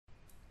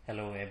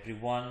Hello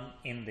everyone.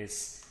 In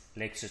this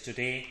lecture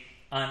today,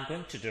 I am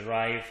going to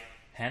derive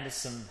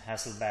Henderson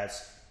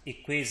Hasselbalch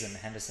equation,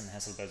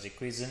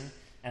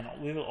 and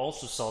we will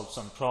also solve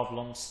some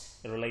problems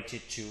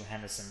related to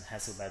Henderson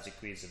Hasselbalch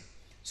equation.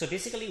 So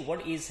basically,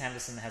 what is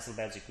Henderson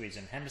Hasselbalch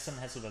equation? Henderson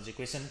Hasselbalch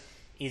equation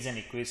is an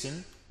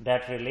equation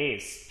that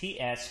relates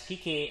pH,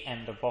 pK,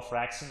 and the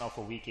fraction of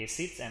a weak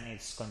acid and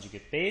its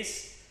conjugate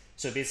base.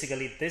 So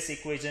basically, this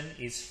equation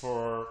is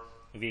for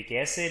weak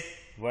acid,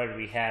 where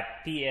we have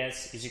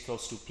pH is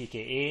equals to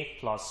pKa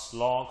plus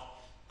log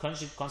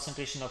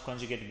concentration of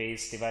conjugate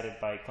base divided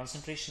by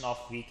concentration of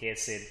weak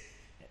acid.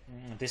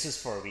 This is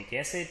for weak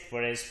acid,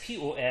 whereas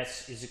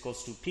POH is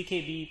equals to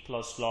pKb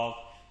plus log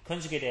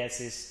conjugate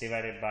acids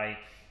divided by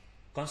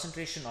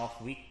concentration of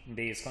weak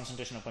base,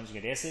 concentration of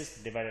conjugate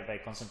acids divided by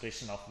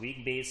concentration of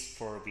weak base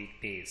for weak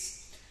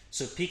base.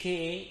 So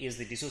pKa is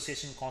the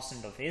dissociation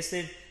constant of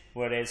acid,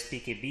 whereas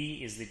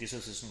pKb is the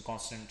dissociation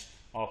constant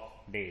of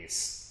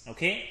base.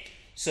 Okay,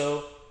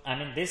 so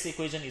this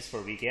equation is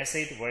for weak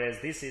acid, whereas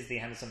this is the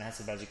Henderson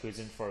Hasselbalch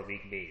equation for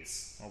weak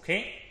base.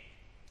 Okay,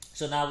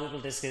 so now we will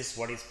discuss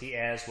what is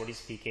pH, what is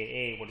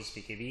pKa, what is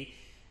pKb,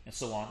 and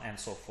so on and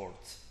so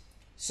forth.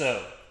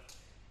 So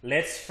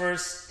let's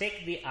first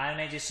take the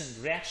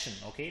ionization reaction.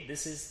 Okay,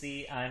 this is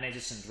the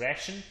ionization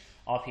reaction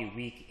of a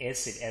weak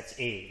acid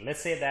Ha. Let's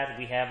say that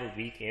we have a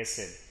weak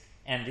acid,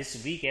 and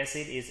this weak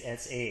acid is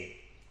Ha.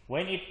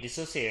 When it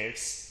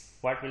dissociates,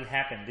 what will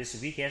happen? This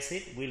weak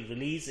acid will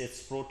release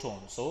its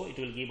proton, so it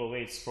will give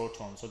away its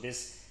proton. So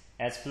this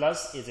H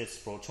plus is its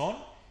proton,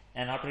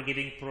 and after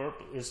giving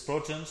its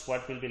protons,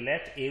 what will be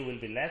left? A will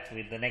be left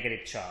with the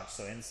negative charge.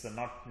 So hence the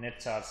net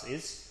charge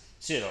is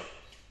 0.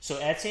 So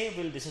Ha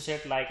will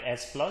dissociate like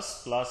H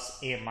plus plus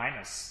A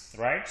minus,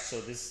 right?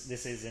 So this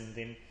is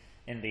in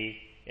the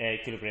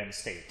equilibrium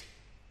state.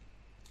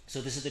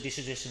 So this is the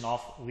dissociation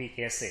of weak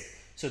acid.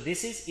 So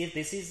this is, if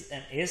this is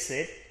an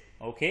acid,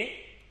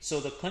 okay, so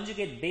the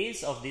conjugate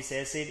base of this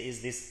acid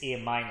is this A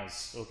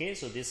minus. Okay,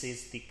 so this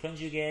is the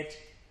conjugate.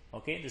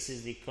 Okay, this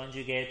is the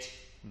conjugate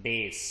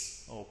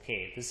base.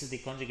 Okay, this is the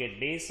conjugate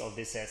base of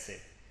this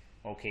acid.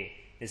 Okay,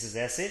 this is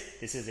acid,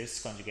 this is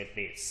its conjugate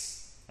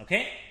base.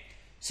 Okay,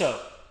 so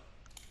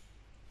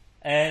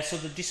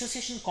the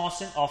dissociation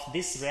constant of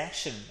this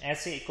reaction Ha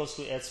equals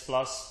to H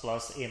plus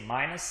plus A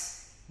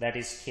minus, that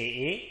is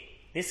Ka.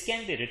 This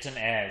can be written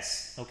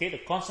as, okay, the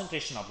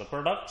concentration of the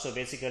product. So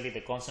basically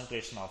the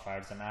concentration of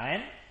hydrogen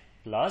ion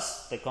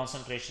plus the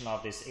concentration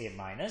of this A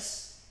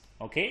minus.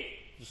 Okay,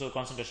 so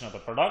concentration of the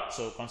product,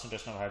 so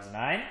concentration of hydrogen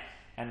ion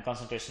and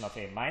concentration of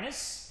A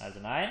minus,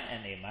 hydrogen ion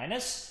and A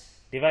minus,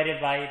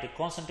 divided by the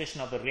concentration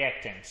of the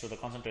reactant. So the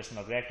concentration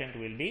of reactant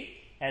will be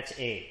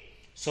Ha.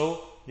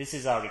 So this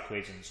is our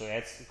equation. So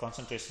H,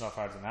 concentration of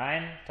hydrogen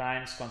ion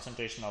times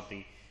concentration of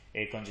the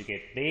A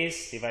conjugate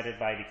base divided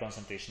by the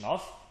concentration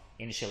of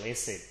initial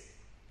acid.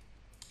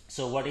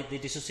 So what is the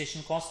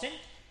dissociation constant?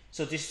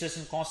 So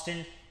dissociation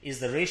constant is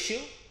the ratio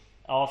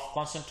of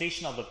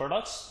concentration of the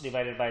products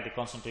divided by the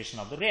concentration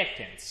of the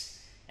reactants.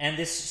 And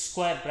this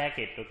square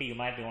bracket, okay, you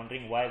might be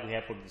wondering why we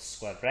have put this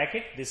square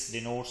bracket. This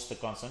denotes the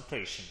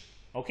concentration.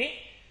 Okay,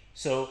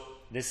 so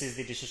this is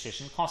the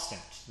dissociation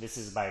constant. This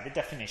is by the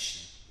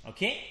definition,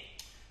 okay,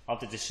 of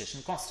the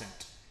dissociation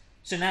constant.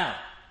 So now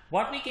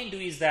what we can do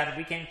is that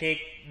we can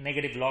take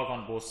negative log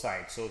on both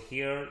sides. So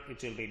here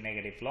it will be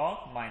negative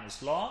log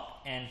minus log,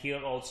 and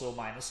here also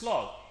minus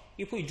log.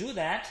 If we do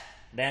that,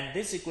 then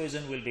this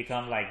equation will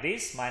become like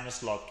this: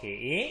 minus log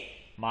Ka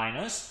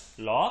minus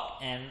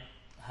log and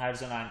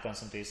hydrogen ion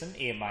concentration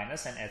A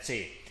minus and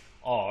Ha.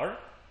 Or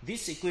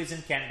this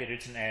equation can be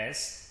written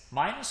as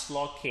minus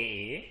log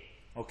Ka.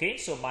 Okay,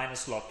 so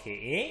minus log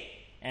Ka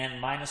and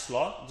minus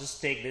log,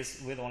 just take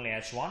this with only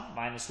H1,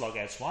 minus log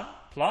H1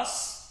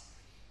 plus,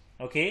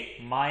 okay,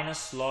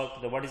 minus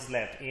log, what is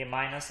left? A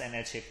minus and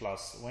Ha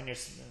plus. When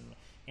it's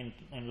in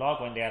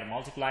log, when they are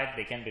multiplied,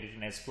 they can be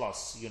written as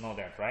plus. You know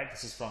that, right?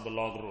 This is from the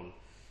log rule.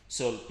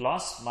 So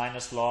plus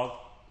minus log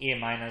A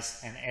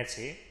minus and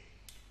Ha.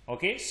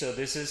 Okay, so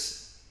this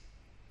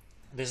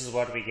is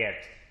what we get.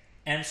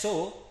 And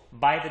so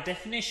by the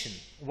definition,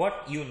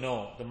 what you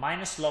know, the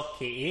minus log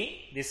Ka,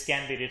 this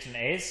can be written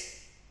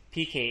as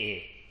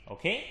pKa.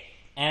 Okay,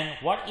 and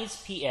what is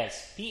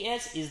PS?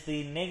 PS is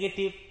the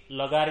negative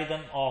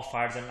logarithm of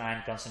hydrogen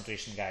ion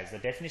concentration, guys. The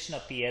definition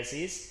of PS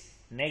is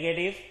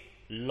negative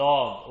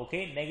log.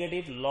 Okay,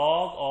 negative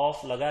log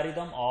of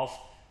logarithm of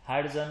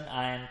hydrogen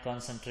ion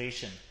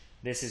concentration.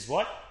 This is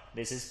what?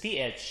 This is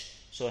pH.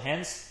 So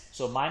hence,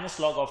 so minus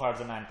log of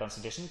hydrogen ion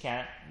concentration,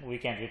 we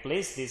can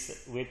replace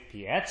this with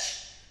pH.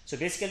 So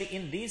basically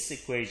in this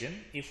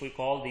equation, if we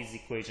call this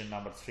equation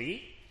number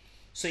 3,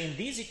 so in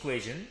this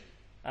equation,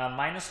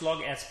 minus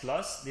log H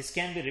plus, this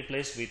can be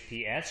replaced with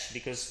pH,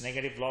 because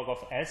negative log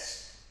of H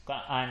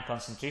ion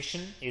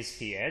concentration is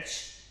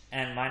pH,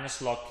 and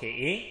minus log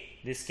Ka,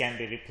 this can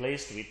be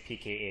replaced with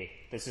pKa.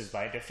 This is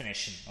by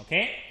definition.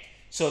 Okay,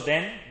 so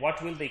then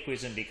what will the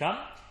equation become?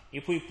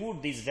 If we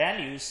put these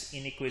values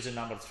in equation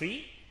number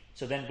 3,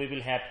 so then we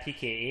will have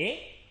pKa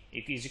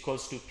is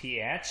equals to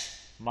pH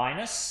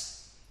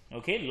minus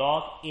okay,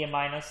 log A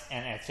minus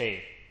and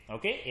HA,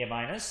 okay, A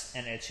minus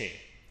and HA,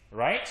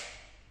 right?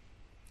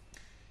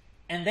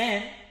 And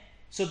then,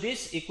 so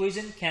this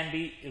equation can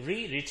be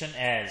rewritten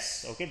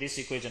as, okay, this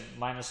equation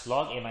minus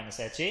log A minus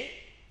HA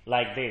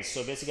like this.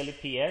 So basically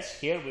pH,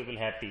 here we will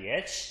have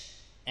pH,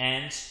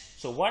 and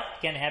so what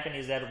can happen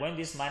is that when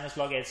this minus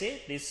log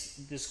HA,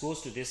 this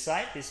goes to this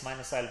side, this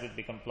minus side will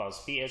become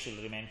plus, pH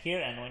will remain here,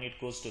 and when it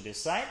goes to this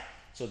side,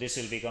 so this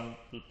will become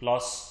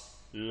plus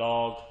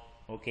log,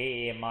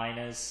 okay, A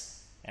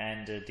minus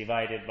and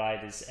divided by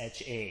this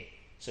HA.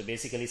 So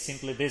basically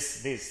simply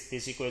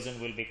this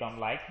equation will become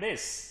like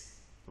this,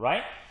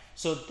 right?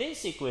 So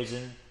this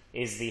equation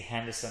is the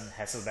Henderson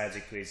Hasselbalch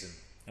equation,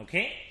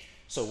 okay?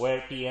 So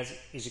where pH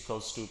is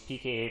equals to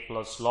pKa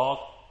plus log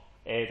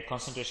the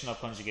concentration of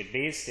conjugate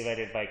base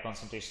divided by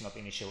concentration of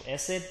initial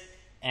acid,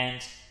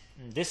 and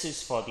this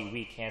is for the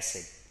weak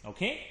acid,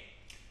 okay?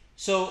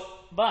 So,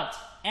 but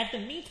at the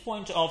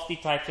midpoint of the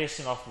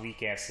titration of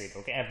weak acid,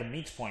 okay, at the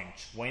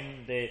midpoint,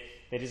 when there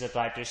is a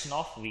titration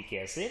of weak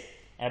acid,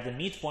 at the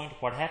midpoint,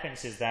 what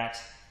happens is that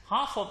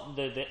half of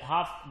the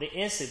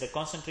acid, the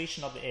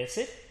concentration of the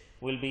acid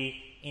will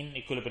be in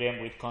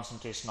equilibrium with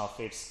concentration of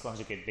its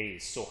conjugate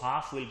base. So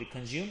half will be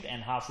consumed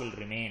and half will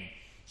remain.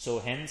 So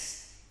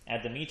hence,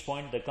 at the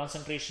midpoint, the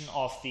concentration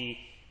of the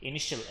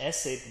initial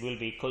acid will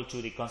be equal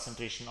to the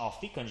concentration of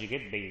the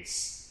conjugate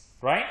base,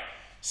 right?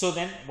 So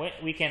then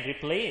we can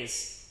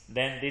replace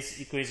then this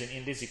equation,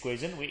 in this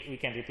equation we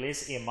can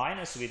replace A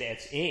minus with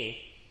HA.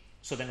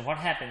 So then what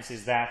happens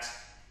is that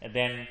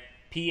then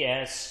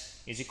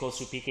PS is equals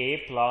to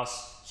pKa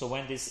plus, so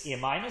when this A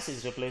minus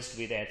is replaced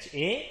with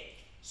HA,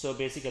 so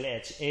basically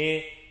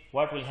HA,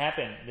 what will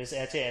happen? This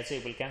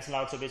HA will cancel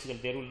out, so basically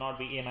there will not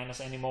be A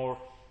minus anymore,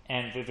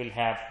 and we will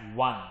have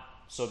 1.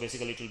 So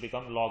basically it will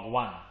become log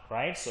 1,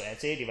 right? So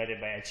HA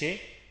divided by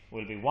HA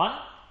will be 1,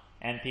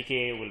 and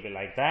pKa will be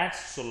like that.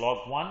 So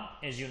log 1,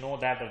 as you know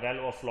that the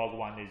value of log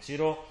 1 is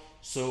 0,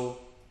 so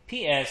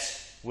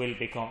PS will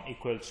become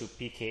equal to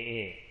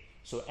pKa.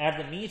 So at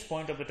the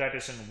midpoint of the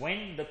titration,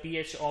 when the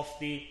pH of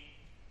a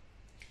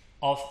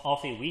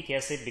weak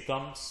acid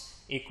becomes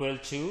equal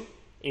to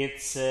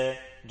its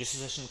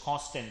dissociation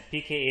constant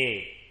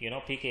pKa, you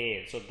know,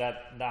 pKa. So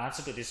that the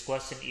answer to this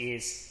question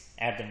is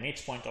at the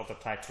midpoint of the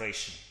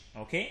titration,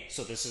 okay?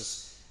 So this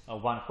is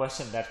one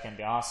question that can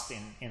be asked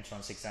in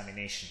entrance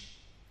examination.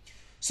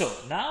 So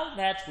now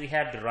that we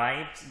have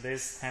derived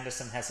this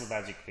Henderson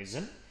Hasselbalch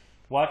equation,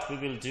 what we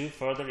will do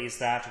further is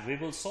that we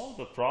will solve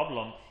the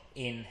problem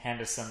in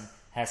Henderson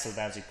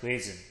Hasselbalch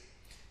equation.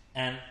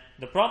 And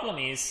the problem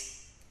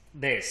is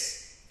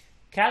this: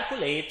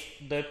 calculate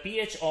the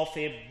pH of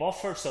a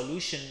buffer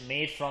solution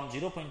made from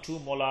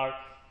 0.2 molar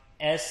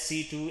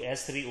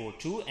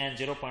SC2S3O2 and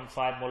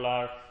 0.5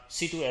 molar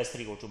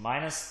C2S3O2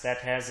 minus that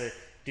has a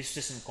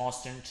dissociation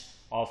constant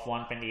of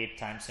 1.8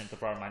 times 10 to the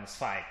power minus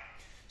 5.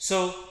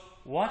 So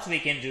what we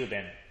can do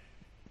then?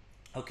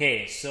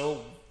 Okay,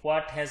 so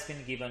what has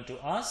been given to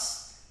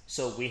us?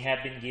 So we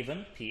have been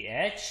given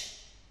pH.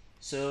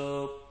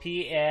 So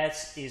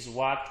pH is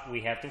what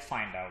we have to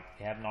find out.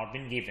 We have not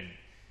been given.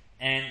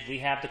 And we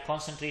have the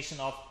concentration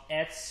of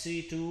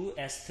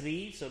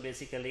HC2S3. So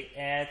basically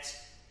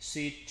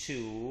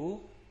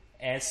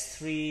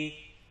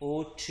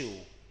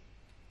HC2S3O2.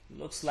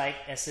 Looks like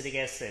acetic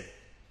acid.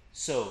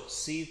 So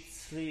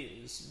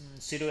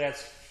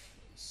C2S.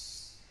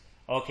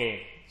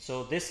 Okay,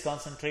 so this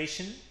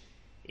concentration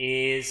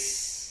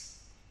is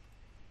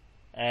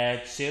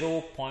at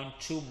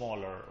 0.2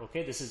 molar.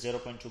 Okay, this is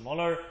 0.2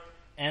 molar,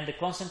 and the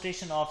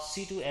concentration of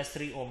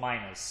C2S3O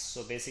minus.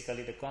 So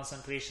basically, the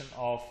concentration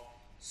of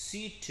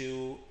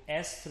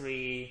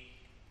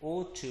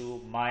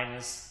C2S3O2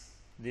 minus,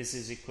 this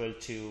is equal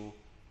to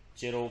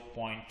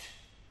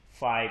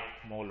 0.5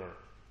 molar.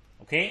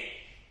 Okay,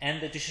 and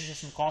the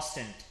dissociation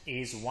constant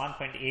is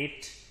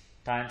 1.8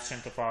 times 10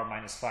 to the power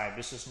minus 5.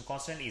 Dissociation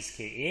constant is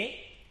Ka,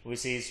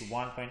 which is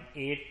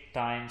 1.8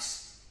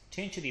 times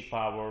 10 to the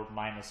power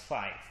minus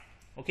 5.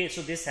 Okay,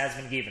 so this has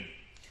been given.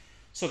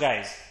 So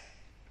guys,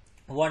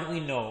 what we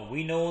know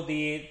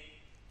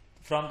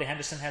from the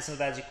Henderson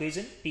Hasselbalch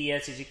equation,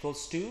 pH is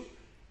equals to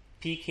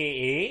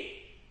pKa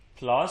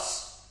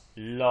plus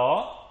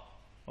log,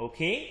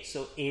 okay,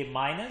 so A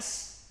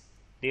minus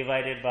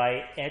divided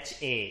by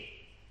HA.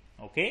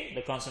 Okay,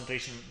 the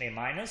concentration A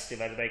minus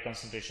divided by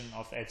concentration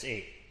of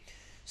HA.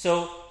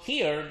 So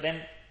here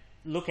then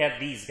look at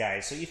these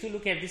guys. So if you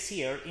look at this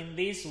here, in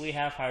this we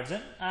have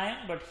hydrogen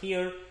ion, but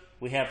here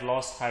we have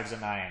lost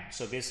hydrogen ion.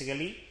 So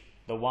basically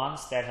the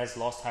ones that has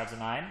lost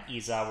hydrogen ion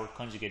is our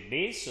conjugate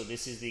base. So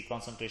this is the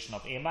concentration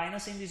of A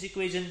minus in this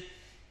equation,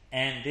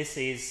 and this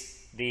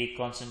is the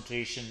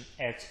concentration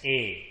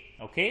HA.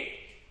 Okay,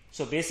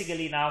 so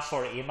basically now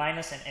for A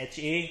minus and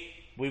HA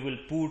we will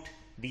put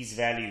these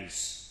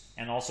values,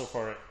 and also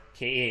for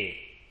Ka.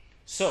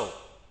 So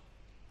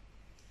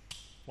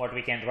what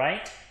we can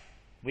write?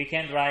 We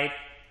can write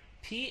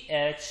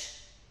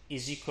pH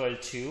is equal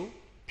to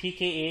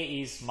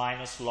pKa is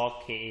minus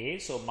log Ka,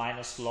 so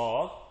minus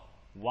log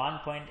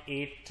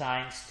 1.8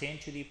 times 10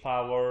 to the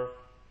power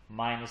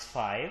minus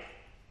 5,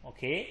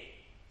 okay,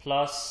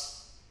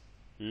 plus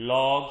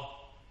log,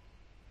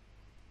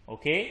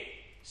 okay,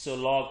 so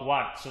log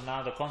what? So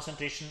now the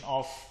concentration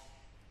of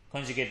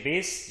conjugate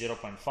base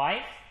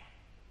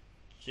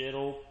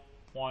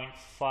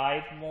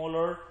 0.5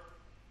 molar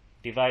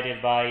divided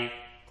by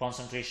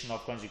concentration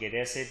of conjugate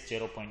acid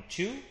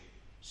 0.2,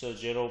 so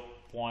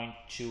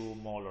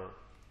 0.2 molar,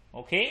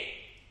 okay,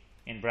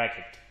 in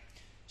bracket.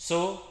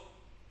 So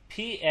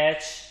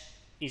pH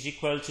is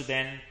equal to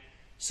then,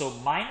 so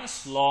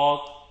minus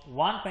log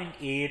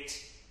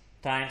 1.8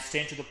 times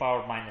 10 to the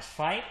power minus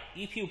 5.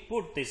 If you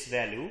put this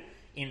value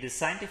in the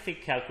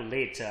scientific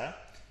calculator,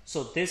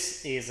 so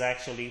this is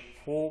actually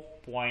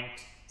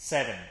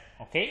 4.7,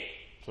 okay,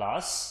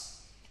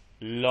 plus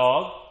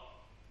log,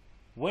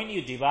 when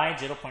you divide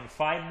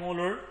 0.5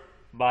 molar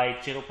by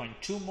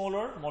 0.2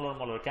 molar,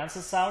 molar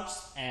cancels out,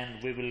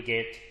 and we will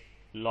get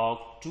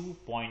log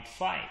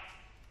 2.5,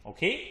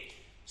 okay.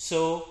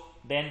 So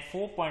then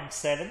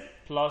 4.7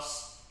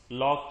 plus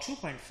log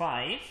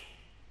 2.5,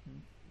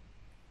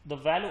 the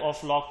value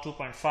of log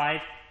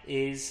 2.5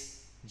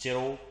 is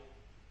 0,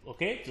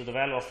 okay, so the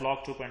value of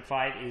log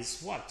 2.5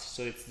 is what?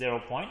 So it's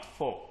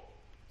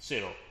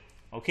 0.40,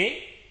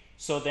 okay.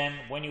 So then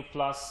when you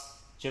plus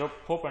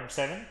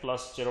 4.7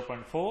 plus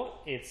 0.4,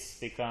 it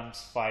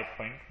becomes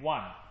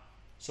 5.1.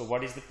 So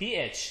what is the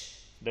pH?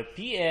 The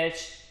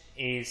pH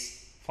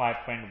is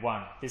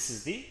 5.1. This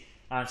is the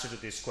answer to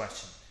this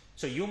question.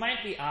 So you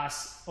might be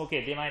asked,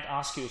 okay, they might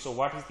ask you, so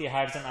what is the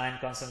hydrogen ion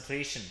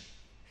concentration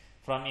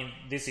from in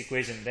this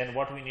equation? Then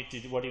what we need to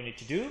do, what you need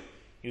to do,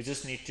 you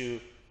just need to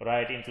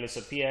write in place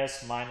of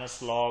PS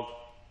minus log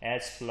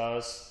H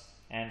plus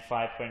and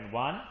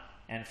 5.1,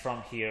 and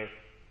from here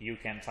you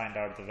can find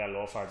out the value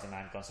of hydrogen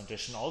ion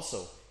concentration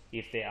also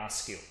if they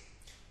ask you.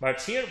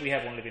 But here we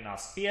have only been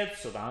asked pH,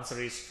 so the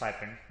answer is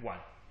 5.1.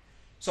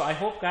 So I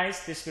hope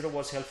guys this video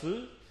was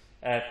helpful.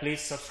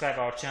 Please subscribe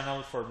our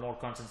channel for more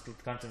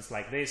contents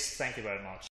like this. Thank you very much.